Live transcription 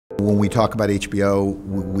When we talk about HBO,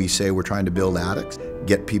 we say we're trying to build addicts,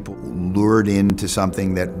 get people lured into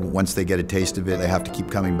something that once they get a taste of it, they have to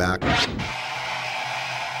keep coming back.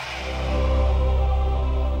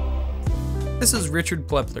 This is Richard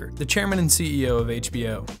Plepler, the chairman and CEO of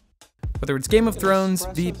HBO. Whether it's Game of Thrones,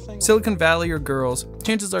 Veep, Silicon Valley, or Girls,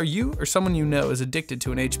 chances are you or someone you know is addicted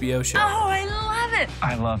to an HBO show. Oh, I love it!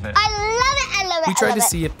 I love it. I love it! I love it! We tried to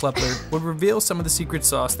see if Plepler would reveal some of the secret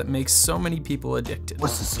sauce that makes so many people addicted.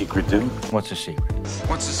 What's the secret, dude? What's the secret?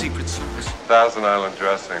 What's the secret sauce? Thousand Island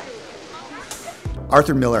dressing.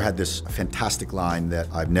 Arthur Miller had this fantastic line that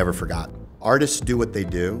I've never forgotten. Artists do what they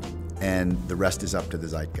do, and the rest is up to the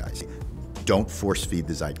zeitgeist. Don't force feed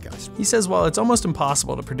the zeitgeist. He says while it's almost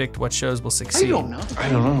impossible to predict what shows will succeed, I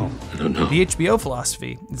don't know. the HBO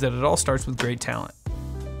philosophy is that it all starts with great talent.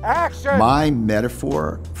 Action! My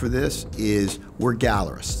metaphor for this is we're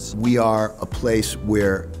gallerists. We are a place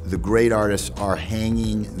where the great artists are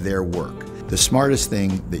hanging their work. The smartest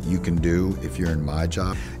thing that you can do if you're in my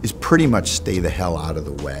job is pretty much stay the hell out of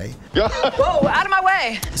the way. Whoa, out of my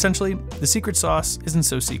way! Essentially, the secret sauce isn't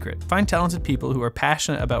so secret. Find talented people who are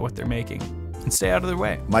passionate about what they're making and stay out of their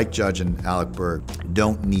way. Mike Judge and Alec Berg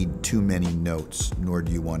don't need too many notes, nor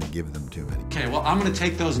do you want to give them too many. Okay, well, I'm gonna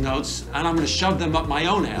take those notes and I'm gonna shove them up my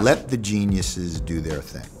own ass. Let the geniuses do their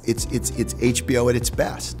thing. It's HBO at its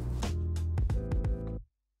best.